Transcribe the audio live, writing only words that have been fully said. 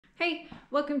Hey,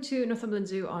 welcome to Northumberland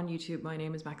Zoo on YouTube. My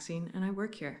name is Maxine and I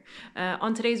work here.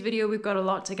 On today's video, we've got a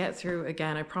lot to get through.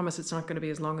 Again, I promise it's not going to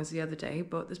be as long as the other day,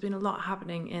 but there's been a lot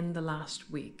happening in the last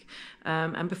week.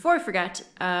 And before I forget,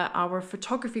 our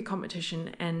photography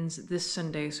competition ends this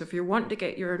Sunday. So if you're wanting to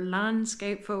get your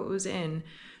landscape photos in,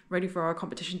 ready for our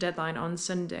competition deadline on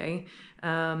Sunday,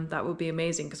 that would be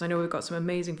amazing, because I know we've got some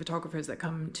amazing photographers that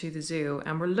come to the zoo,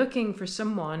 and we're looking for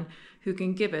someone who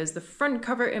can give us the front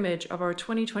cover image of our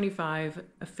 2025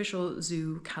 official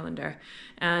zoo calendar.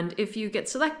 And if you get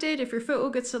selected, if your photo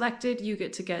gets selected, you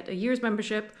get to get a year's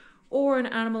membership or an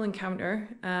animal encounter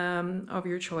of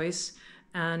your choice.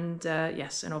 And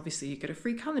yes, and obviously you get a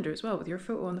free calendar as well with your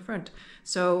photo on the front.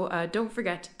 So don't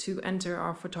forget to enter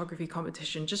our photography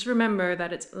competition. Just remember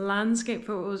that it's landscape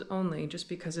photos only, just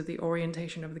because of the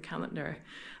orientation of the calendar.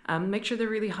 Make sure they're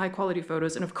really high quality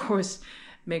photos, and of course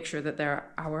make sure that they're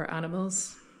our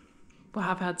animals. We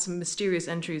have had some mysterious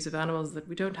entries of animals that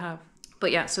we don't have.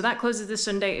 But yeah, so that closes this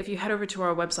Sunday. If you head over to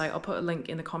our website, I'll put a link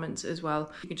in the comments as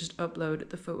well. You can just upload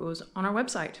the photos on our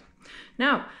website.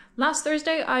 Now, last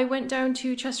Thursday, I went down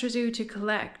to Chester Zoo to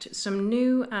collect some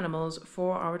new animals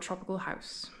for our tropical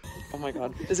house. Oh my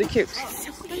God, is it cute?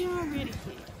 They are really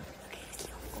cute.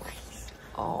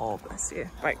 Oh, bless you.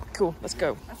 Right, cool, let's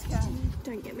go. Let's go.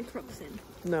 Don't get the crocs in.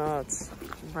 No, it's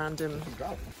random. You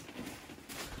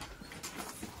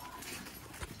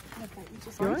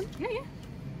on? Yeah, yeah.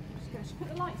 Just put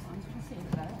the lights on so you can see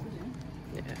it better, would you?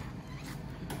 Yeah.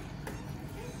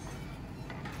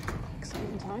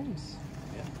 Exciting times.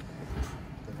 Yeah.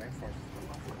 The rainforest.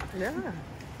 Yeah.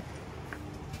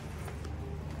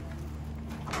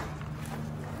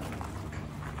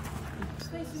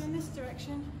 Facing in this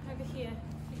direction, over here,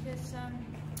 because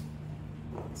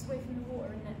it's away from the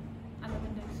water and the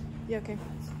windows. Yeah, okay.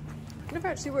 I've never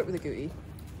actually worked with agouti.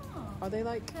 Oh, Are they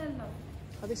like, they're lovely.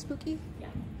 are they spooky? Yeah.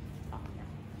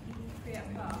 You can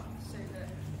create that so that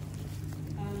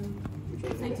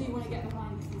if they do want to get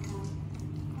behind us, you can.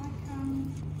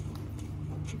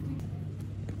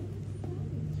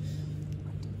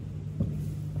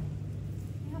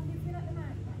 You happy if we let them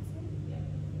out, Maxine? Yeah.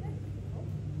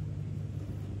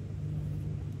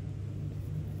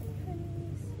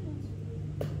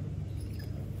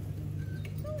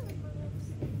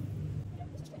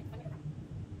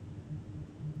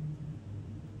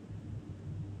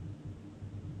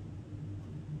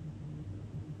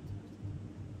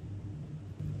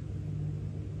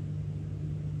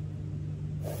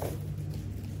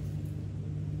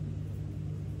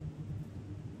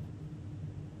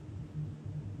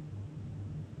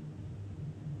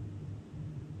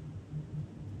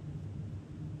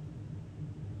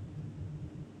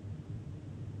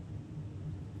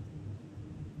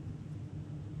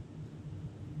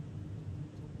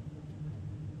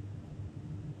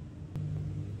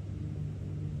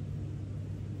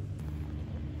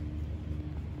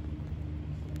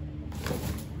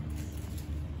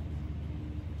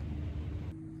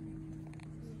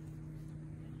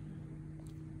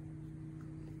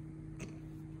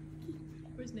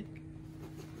 Where's Nick?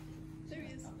 There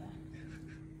he is.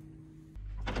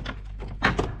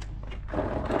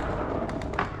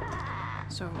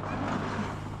 So,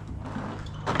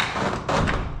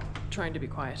 trying to be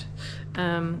quiet.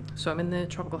 So I'm in the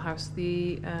tropical house.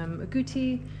 The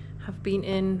agouti have been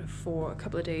in for a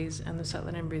couple of days and they're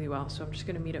settling in really well. So I'm just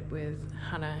going to meet up with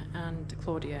Hannah and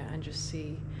Claudia and just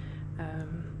see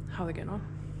how they're getting on.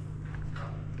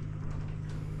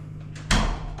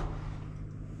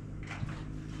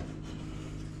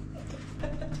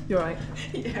 You alright?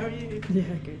 Yeah, how are you? Yeah,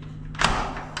 good.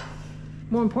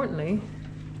 More importantly,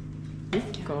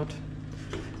 God,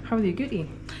 how are the agouti?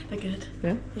 They're good.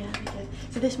 Yeah? Yeah, they're good.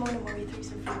 So this morning when we threw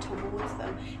some food towards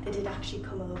them, they did actually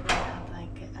come over and have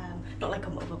like, not like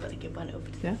come over, but they went over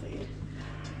to the food.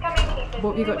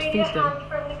 What have you got to feed them?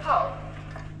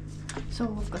 So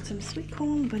we've got some sweet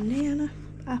corn, banana,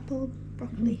 apple,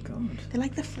 broccoli. Oh God. They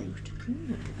like the fruit.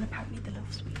 And apparently they love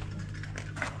sweet corn.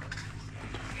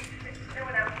 No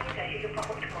one else needs it. You can pop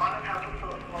up tomorrow and help us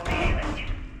sort of image.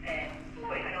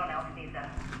 But if anyone else needs it,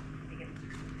 you can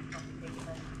take it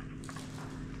then.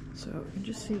 So we can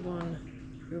just see one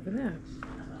over there.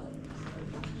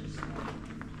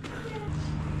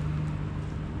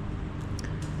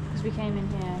 Because we came in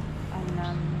here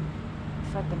and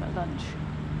fed them at lunch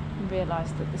and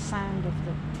realised that the sound of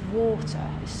the water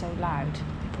is so loud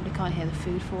they probably can't hear the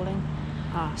food falling.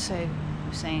 So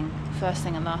we're saying first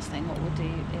thing and last thing what we'll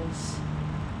do is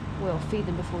we'll feed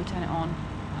them before we turn it on,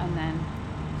 and then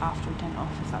after we turn it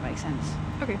off, if that makes sense.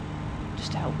 Okay.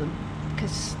 Just to help them,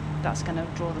 because that's going to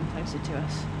draw them closer to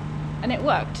us. And it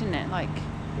worked, didn't it? Like,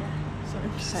 Yeah.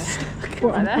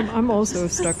 Well, I'm also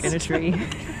stuck in a tree.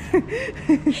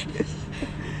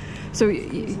 So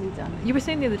you were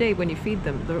saying the other day when you feed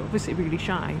them, they're obviously really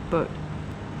shy, but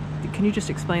can you just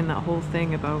explain that whole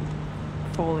thing about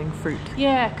falling fruit?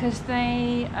 Yeah, because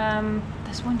they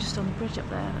there's one just on the bridge up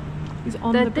there. He's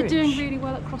on the bridge. They're doing really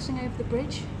well at crossing over the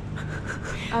bridge.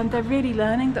 They're really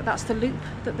learning that that's the loop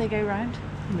that they go round.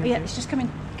 Yeah, it's just coming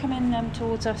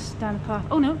towards us down the path.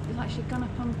 Oh no, it's actually gone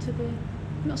up onto the...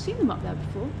 I've not seen them up there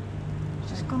before.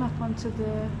 It's just gone up onto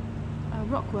the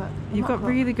rockwork. You've got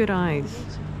really good eyes.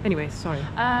 Anyway, sorry.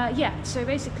 Yeah, so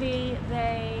basically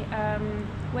they,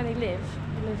 where they live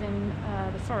in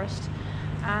the forest,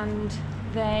 and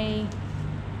they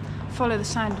follow the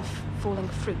sound of falling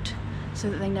fruit so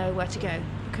that they know where to go,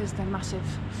 because they're massive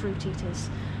fruit eaters,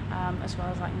 as well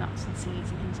as like nuts and seeds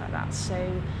and things like that.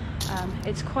 So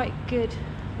it's quite good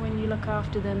when you look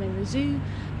after them in the zoo,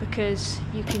 because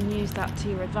you can use that to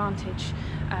your advantage.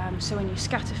 So when you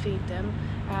scatter feed them,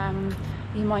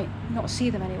 you might not see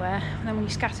them anywhere, and then when you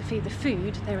scatter feed the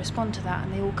food, they respond to that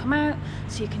and they all come out,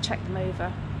 so you can check them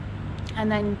over. And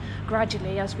then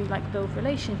gradually, as we like build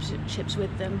relationships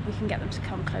with them, we can get them to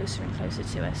come closer and closer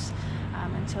to us,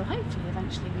 until hopefully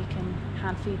eventually we can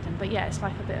hand feed them. But yeah, it's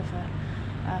like a bit of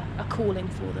a calling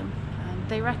for them.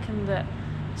 They reckon that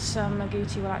some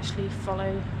agouti will actually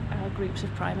follow groups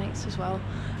of primates as well,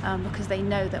 because they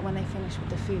know that when they finish with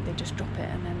the food, they just drop it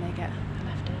and then they get the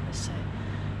leftovers. So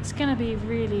it's going to be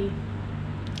really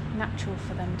natural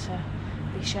for them to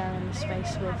be sharing the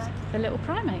space with the little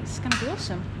primates. It's going to be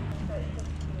awesome. Do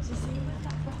you see where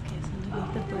that rock is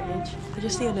underneath the bridge? I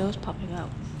just see a nose popping out.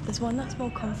 There's one that's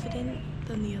more confident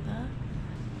than the other.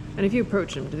 And if you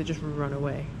approach them, do they just run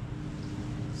away?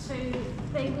 So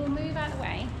they will move out of the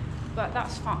way, but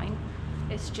that's fine.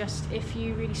 It's just if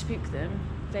you really spook them,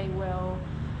 they will,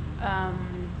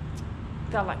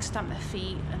 they'll like stamp their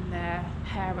feet and their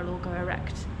hair will all go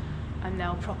erect, and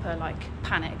they'll proper like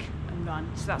panic and run.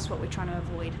 So that's what we're trying to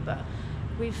avoid. But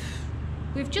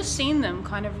we've just seen them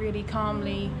kind of really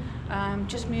calmly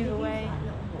just move away.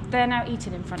 They're now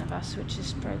eating in front of us, which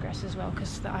is progress as well,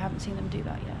 because I haven't seen them do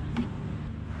that yet.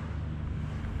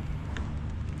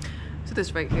 So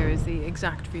this right here is the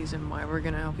exact reason why we're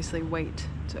going to obviously wait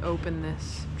to open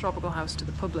this tropical house to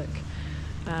the public,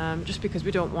 just because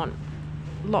we don't want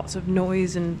lots of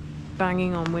noise and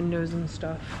banging on windows and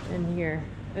stuff in here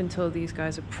until these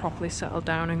guys have properly settled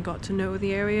down and got to know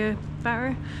the area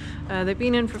better. They've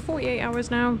been in for 48 hours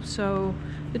now, so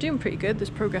they're doing pretty good. There's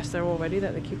progress there already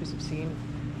that the keepers have seen,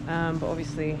 but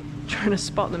obviously trying to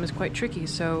spot them is quite tricky,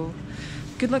 so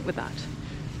good luck with that.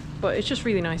 But it's just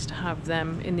really nice to have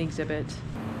them in the exhibit.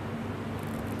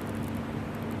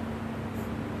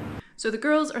 So the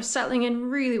girls are settling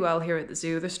in really well here at the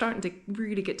zoo. They're starting to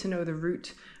really get to know the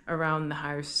route around the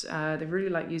house. They really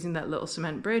like using that little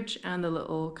cement bridge and the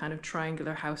little kind of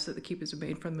triangular house that the keepers have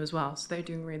made for them as well. So they're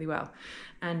doing really well.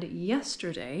 And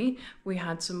yesterday we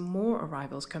had some more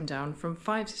arrivals come down from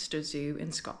Five Sisters Zoo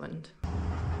in Scotland.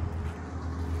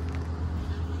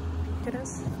 Look at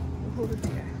us. We'll hold it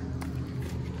together.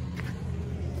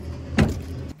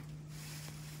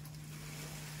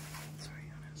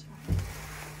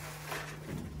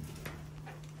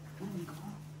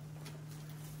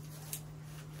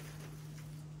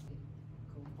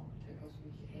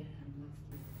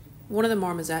 One of the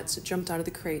marmosets jumped out of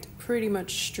the crate pretty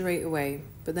much straight away,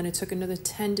 but then it took another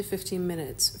 10 to 15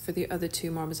 minutes for the other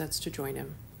two marmosets to join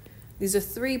him. These are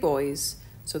 3 boys,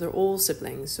 so they're all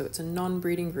siblings, so it's a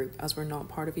non-breeding group as we're not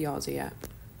part of IAZA yet.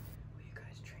 Will you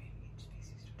guys train each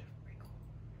species to a different wrinkle?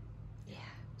 Yeah.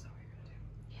 Is that what you're gonna do?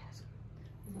 Yes.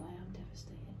 Although I am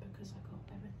devastated because I got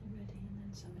everything ready and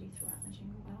then somebody threw out the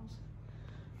jingle bells.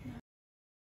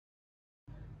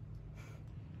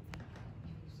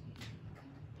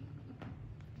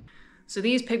 So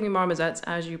these pygmy marmosets,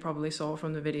 as you probably saw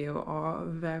from the video, are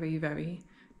very, very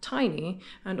tiny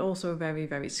and also very,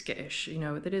 very skittish. You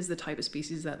know, that is the type of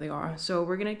species that they are. So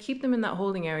we're going to keep them in that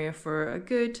holding area for a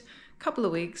good couple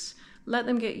of weeks, let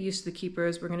them get used to the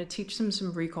keepers. We're going to teach them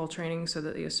some recall training so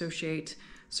that they associate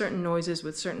certain noises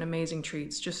with certain amazing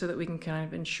treats, just so that we can kind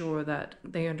of ensure that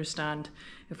they understand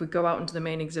if we go out into the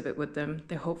main exhibit with them,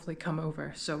 they hopefully come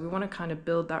over. So we want to kind of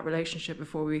build that relationship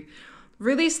before we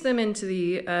release them into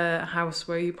the house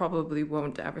where you probably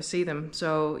won't ever see them.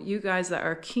 So you guys that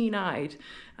are keen-eyed,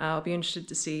 I'll be interested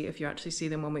to see if you actually see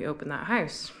them when we open that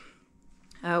house.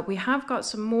 We have got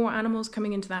some more animals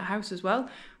coming into that house as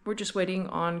well. We're just waiting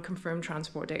on confirmed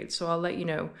transport dates, so I'll let you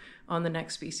know on the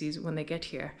next species when they get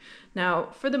here. Now,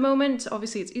 for the moment,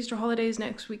 obviously it's Easter holidays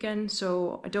next weekend,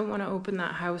 so I don't want to open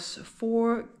that house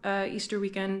for Easter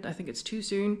weekend. I think it's too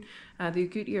soon. The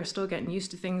Agouti are still getting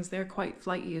used to things. They're quite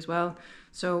flighty as well,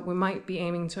 so we might be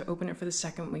aiming to open it for the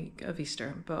second week of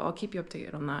Easter, but I'll keep you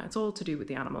updated on that. It's all to do with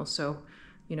the animals, so,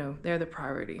 you know, they're the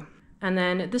priority. And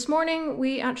then this morning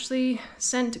we actually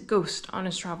sent Ghost on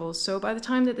his travels. So by the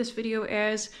time that this video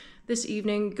airs this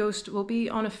evening, Ghost will be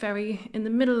on a ferry in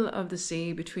the middle of the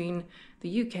sea between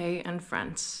the UK and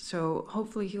France. So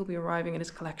hopefully he'll be arriving at his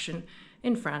collection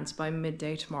in France by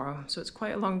midday tomorrow. So it's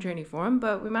quite a long journey for him,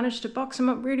 but we managed to box him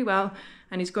up really well,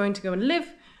 and he's going to go and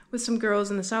live with some girls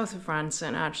in the south of France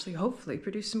and actually hopefully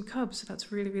produce some cubs. So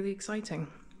that's really, really exciting.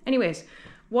 Anyways,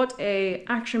 what a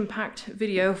action-packed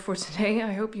video for today.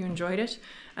 I hope you enjoyed it.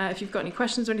 If you've got any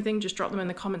questions or anything, just drop them in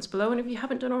the comments below. And if you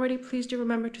haven't done already, please do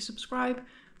remember to subscribe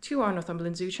to our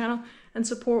Northumberland Zoo channel and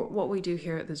support what we do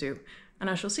here at the zoo. And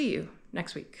I shall see you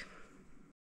next week.